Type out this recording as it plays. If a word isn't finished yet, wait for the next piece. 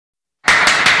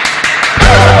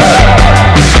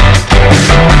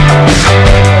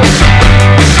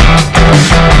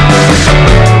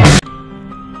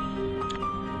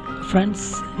Friends,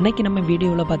 இன்றைக்கி நம்ம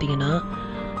வீடியோவில் பார்த்தீங்கன்னா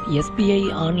SBI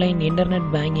ஆன்லைன் இன்டர்நெட்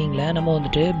பேங்கிங்கில் நம்ம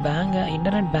வந்துட்டு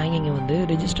இன்டர்நெட் பேங்கிங்கை வந்து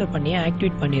ரிஜிஸ்டர் பண்ணி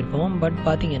ஆக்டிவேட் பண்ணியிருப்போம். பட்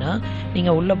பார்த்தீங்கன்னா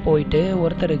நீங்கள் உள்ளே போயிட்டு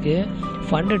ஒருத்தருக்கு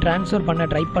ஃபண்டு ட்ரான்ஸ்ஃபர் பண்ண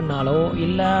ட்ரை பண்ணாலோ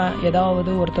இல்லை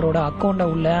ஏதாவது ஒருத்தரோட அக்கௌண்ட்டை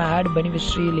உள்ள ஆட்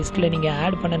பெனிஃபிஷரி லிஸ்ட்டில் நீங்கள்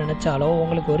ஆட் பண்ண நினச்சாலோ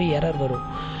உங்களுக்கு ஒரு எரர் வரும்.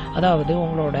 அதாவது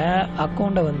உங்களோட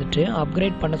அக்கௌண்ட்டை வந்துட்டு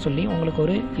அப்கிரேட் பண்ண சொல்லி உங்களுக்கு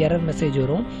ஒரு எரர் மெசேஜ்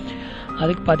வரும்.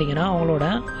 அதுக்கு பார்த்தீங்கன்னா அவங்களோட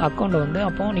அக்கௌண்ட்டை வந்து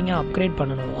அப்போது நீங்கள் அப்கிரேட்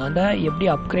பண்ணணும். அதை எப்படி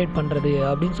அப்கிரேட் பண்ணுறது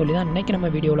அப்படின்னு சொல்லி தான் இன்றைக்கி நம்ம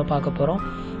வீடியோவில் பார்க்க போகிறோம்.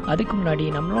 அதுக்கு முன்னாடி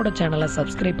நம்மளோட சேனலை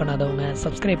சப்ஸ்கிரைப் பண்ணாதவங்க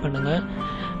சப்ஸ்கிரைப் பண்ணுங்கள்,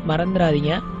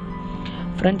 மறந்துடாதீங்க.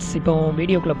 ஃப்ரெண்ட்ஸ், இப்போ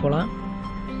வீடியோக்குள்ளே போகலாம்.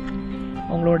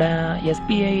 உங்களோட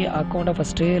SBI அக்கௌண்ட்டை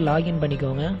ஃபஸ்ட்டு லாகின்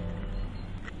பண்ணிக்கோங்க.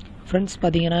 ஃப்ரெண்ட்ஸ்,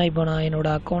 பார்த்தீங்கன்னா இப்போ நான்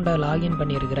என்னோடய அக்கௌண்ட்டை லாகின்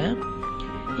பண்ணியிருக்கிறேன்.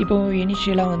 இப்போது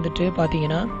இனிஷியலாக வந்துட்டு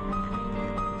பார்த்தீங்கன்னா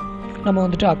நம்ம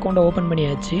வந்துட்டு அக்கௌண்ட்டை ஓப்பன்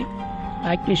பண்ணியாச்சு,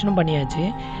 ஆக்டிவேஷனும் பண்ணியாச்சு.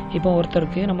 இப்போ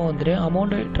ஒருத்தருக்கு நம்ம வந்துட்டு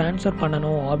அமௌண்ட்டு ட்ரான்ஸ்ஃபர்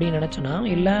பண்ணணும் அப்படின்னு நினச்சோன்னா,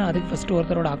 இல்லை அதுக்கு ஃபஸ்ட்டு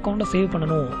ஒருத்தரோட அக்கௌண்ட்டை சேவ்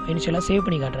பண்ணணும், இனிஷியலாக சேவ்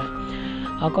பண்ணி காட்டுறேன்.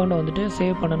 அக்கௌண்ட்டை வந்துட்டு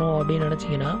சேவ் பண்ணணும் அப்படின்னு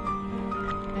நினச்சிங்கன்னா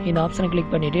இந்த ஆப்ஷனை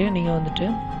கிளிக் பண்ணிவிட்டு நீங்கள் வந்துட்டு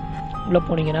உள்ளே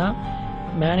போனீங்கன்னா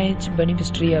மேனேஜ்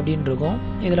பெனிஃபிஷரி அப்படின்னு இருக்கும்.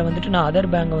 இதில் வந்துட்டு நான்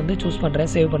அதர் பேங்கை வந்து சூஸ்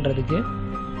பண்ணுறேன் சேவ் பண்ணுறதுக்கு.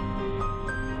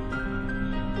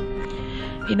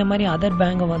 இந்த மாதிரி அதர்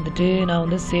பேங்கை வந்துட்டு நான்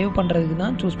வந்து சேவ் பண்ணுறதுக்கு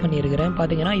தான் சூஸ் பண்ணியிருக்கிறேன்.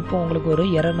 பார்த்தீங்கன்னா இப்போ உங்களுக்கு ஒரு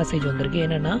எரர் மெசேஜ் வந்திருக்கு.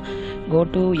 என்னென்னா go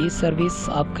to service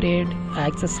upgrade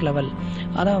access level.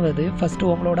 அதாவது ஃபஸ்ட்டு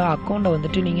உங்களோட அக்கௌண்ட்டை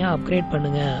வந்துட்டு நீங்கள் அப்கிரேட்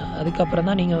பண்ணுங்கள். அதுக்கப்புறம்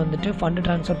தான் நீங்கள் வந்துட்டு ஃபண்டு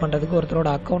ட்ரான்ஸ்ஃபர் பண்ணுறதுக்கு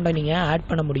ஒருத்தரோட அக்கௌண்ட்டை நீங்கள் ஆட்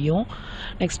பண்ண முடியும்.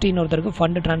 நெக்ஸ்ட் இன்னொருத்தருக்கு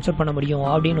ஃபண்டு ட்ரான்ஸ்ஃபர் பண்ண முடியும்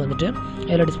அப்படின்னு வந்துட்டு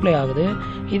இதில் டிஸ்பிளே ஆகுது.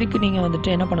 இதுக்கு நீங்கள்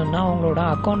வந்துட்டு என்ன பண்ணணும்னா உங்களோட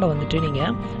அக்கௌண்ட்டை வந்துட்டு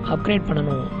நீங்கள் அப்கிரேட்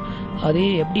பண்ணணும். அது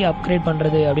எப்படி அப்கிரேட்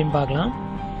பண்ணுறது அப்படின்னு பார்க்கலாம்.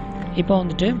 இப்போ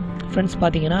வந்துட்டு ஃப்ரெண்ட்ஸ்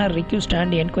பார்த்தீங்கன்னா ரிக்வெஸ்ட்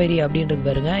அண்ட் என்கொயரி அப்படின்றது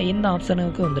பாருங்க. இந்த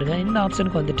ஆப்ஷனுக்கு வந்துருங்க. இந்த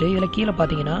ஆப்ஷனுக்கு வந்துட்டு இதில் கீழே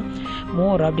பார்த்தீங்கன்னா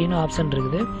மோர் அப்படின்னு ஆப்ஷன்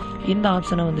இருக்குது. இந்த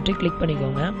ஆப்ஷனை வந்துட்டு கிளிக்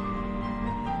பண்ணிக்கோங்க.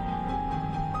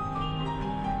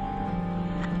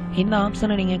 இந்த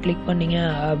ஆப்ஷனை நீங்கள் கிளிக் பண்ணீங்க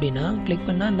அப்படின்னா கிளிக்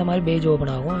பண்ணால் இந்த மாதிரி பேஜ்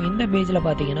ஓப்பன் ஆகும். இந்த பேஜில்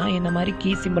பார்த்தீங்கன்னா இந்த மாதிரி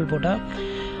கீ சிம்பிள் போட்டால்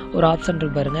ஒரு ஆப்ஷன்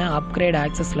இருக்கு பாருங்கள், அப்கிரேட்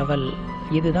ஆக்சஸ் லெவல்.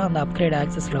 இதுதான் அந்த அப்கிரேட்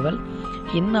ஆக்சஸ் லெவல்.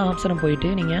 இந்த ஆப்ஷனை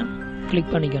போயிட்டு நீங்கள்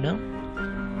கிளிக் பண்ணிக்கணும்.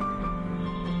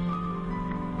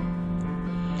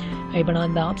 இப்போ நான்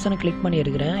இந்த ஆப்ஷனை கிளிக்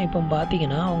பண்ணியிருக்கிறேன். இப்போ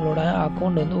பார்த்தீங்கன்னா உங்களோட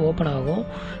அக்கௌண்ட் வந்து ஓப்பன் ஆகும்.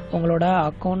 உங்களோட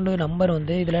அக்கௌண்ட்டு நம்பர்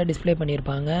வந்து இதில் டிஸ்பிளே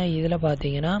பண்ணியிருப்பாங்க. இதில்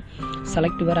பார்த்தீங்கன்னா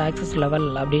செலக்ட் யுவர் ஆக்சஸ் லெவல்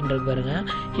அப்படின்றது பாருங்க.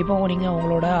 இப்போ நீங்கள்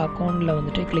உங்களோட அக்கௌண்ட்டில்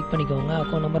வந்துட்டு கிளிக் பண்ணிக்கோங்க.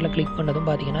 அக்கௌண்ட் நம்பரில் கிளிக் பண்ணதும்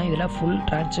பார்த்தீங்கன்னா இதில் ஃபுல்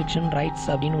டிரான்சாக்ஷன் ரைட்ஸ்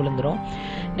அப்படின்னு விழுந்துடும்.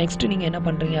 நெக்ஸ்ட்டு நீங்கள் என்ன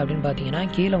பண்ணுறீங்க அப்படின்னு பார்த்தீங்கன்னா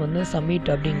கீழே வந்து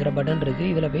சப்மிட் அப்படிங்கிற பட்டன் இருக்குது.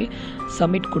 இதில் போய்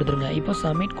சப்மிட் கொடுத்துருங்க. இப்போ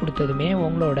சப்மிட் கொடுத்ததுமே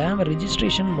உங்களோட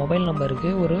ரிஜிஸ்ட்ரேஷன் மொபைல்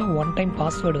நம்பருக்கு ஒரு ஒன் டைம்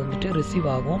பாஸ்வேர்டு வந்துட்டு ரிசீவ்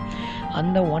ஆகும்.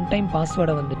 அந்த ஒன் டைம்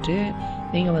பாஸ்வேர்டை வந்துட்டு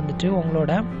நீங்கள் வந்துட்டு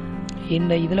உங்களோட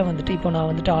இந்த இதில் வந்துட்டு இப்போ நான்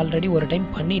வந்துட்டு ஆல்ரெடி ஒரு டைம்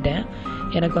பண்ணிட்டேன்.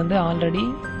 எனக்கு வந்து ஆல்ரெடி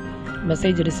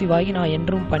மெசேஜ் ரிசீவ் ஆகி நான்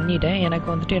என்ட்ரும் பண்ணிட்டேன். எனக்கு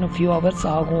வந்துட்டு எனக்கு ஃபியூ ஹவர்ஸ்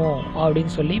ஆகும்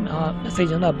அப்படின்னு சொல்லி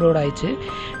மெசேஜ் வந்து அப்லோட் ஆயிடுச்சு.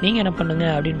 நீங்கள் என்ன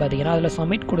பண்ணுங்கள் அப்படின்னு பார்த்தீங்கன்னா அதில்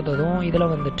சப்மிட் கொடுத்ததும் இதில்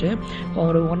வந்துட்டு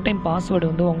ஒரு ஒன் டைம் பாஸ்வேர்டு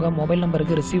வந்து உங்கள் மொபைல்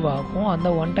நம்பருக்கு ரிசீவ் ஆகும். அந்த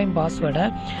ஒன் டைம் பாஸ்வேர்டை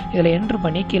இதில் என்ட்ரு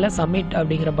பண்ணி கீழே சப்மிட்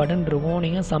அப்படிங்கிற பட்டன் இருக்கும்.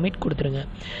 நீங்கள் சப்மிட் கொடுத்துருங்க.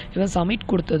 இப்போ சப்மிட்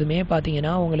கொடுத்ததுமே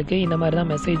பார்த்தீங்கன்னா உங்களுக்கு இந்த மாதிரி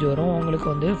தான் மெசேஜ் வரும். உங்களுக்கு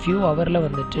வந்து ஃபியூ ஹவரில்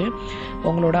வந்துட்டு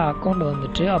உங்களோட அக்கௌண்ட்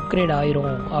வந்துட்டு அப்கிரேட்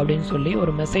ஆயிரும் அப்படின்னு சொல்லி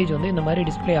ஒரு மெசேஜ் வந்து இந்த மாதிரி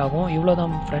டிஸ்பிளே ஆகும். இவ்வளோ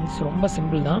தான் ஃப்ரெண்ட்ஸ், ரொம்ப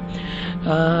சிம்பிள் தான்.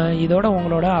 இதோட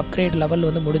உங்களோட அப்கிரேட் லெவல்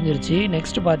வந்து முடிஞ்சிருச்சு.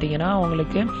 நெக்ஸ்ட் பார்த்தீங்கன்னா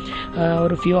உங்களுக்கு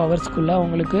ஒரு ஃபியூ ஹவர்ஸ்க்குள்ளே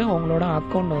உங்களுக்கு உங்களோட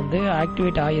அக்கௌண்ட் வந்து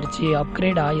ஆக்டிவேட் ஆகிருச்சு,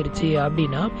 அப்கிரேட் ஆகிருச்சு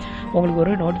அப்படின்னா உங்களுக்கு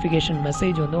ஒரு நோட்டிஃபிகேஷன்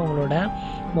மெசேஜ் வந்து உங்களோட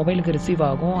மொபைலுக்கு ரிசீவ்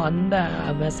ஆகும். அந்த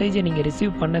மெசேஜை நீங்கள்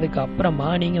ரிசீவ் பண்ணதுக்கு அப்புறமா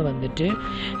நீங்கள் வந்துட்டு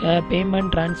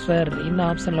பேமெண்ட் ட்ரான்ஸ்ஃபர் இந்த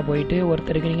ஆப்ஷனில் போயிட்டு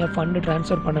ஒருத்தருக்கு நீங்கள் ஃபண்டு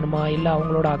ட்ரான்ஸ்ஃபர் பண்ணணுமா இல்லை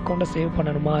அவங்களோட அக்கௌண்ட்டை சேவ்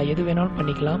பண்ணணுமா எது வேணாலும்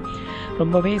பண்ணிக்கலாம்.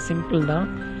 ரொம்பவே சிம்பிள் தான்.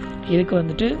 இதுக்கு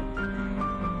வந்துட்டு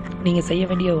நீங்கள் செய்ய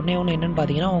வேண்டிய ஒன்று என்னென்னு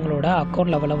பார்த்தீங்கன்னா உங்களோட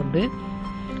அக்கௌண்ட் லெவலை வந்து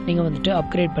நீங்கள் வந்துட்டு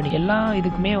அப்கிரேட் பண்ணி எல்லா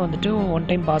இதுக்குமே வந்துட்டு ஒன்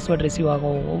டைம் பாஸ்வேர்டு ரிசீவ்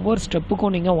ஆகும். ஒவ்வொரு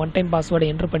ஸ்டெப்புக்கும் நீங்கள் ஒன் டைம் பாஸ்வேர்டை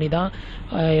என்ட்ரு பண்ணி தான்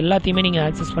எல்லாத்தையுமே நீங்கள்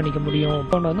ஆக்சஸ் பண்ணிக்க முடியும்.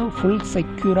 அக்கௌண்ட் வந்து ஃபுல்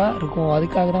செக்யூராக இருக்கும்.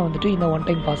 அதுக்காக தான் வந்துட்டு இந்த ஒன்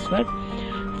டைம் பாஸ்வேர்ட்.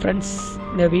 ஃப்ரெண்ட்ஸ்,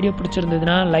 இந்த வீடியோ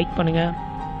பிடிச்சிருந்ததுன்னா லைக் பண்ணுங்கள்,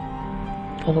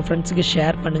 உங்கள் ஃப்ரெண்ட்ஸுக்கு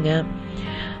ஷேர் பண்ணுங்கள்.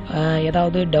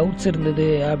 ஏதாவது டவுட்ஸ் இருந்தது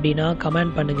அப்படின்னா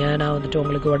கமெண்ட் பண்ணுங்கள். நான் வந்துட்டு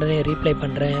உங்களுக்கு உடனே ரீப்ளை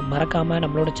பண்ணுறேன். மறக்காமல்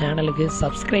நம்மளோட சேனலுக்கு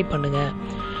சப்ஸ்கிரைப் பண்ணுங்கள்.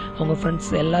 உங்கள்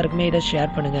ஃப்ரெண்ட்ஸ் எல்லாருக்குமே இதை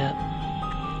ஷேர் பண்ணுங்கள்.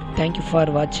 தேங்க்யூ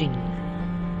ஃபார் வாட்சிங்.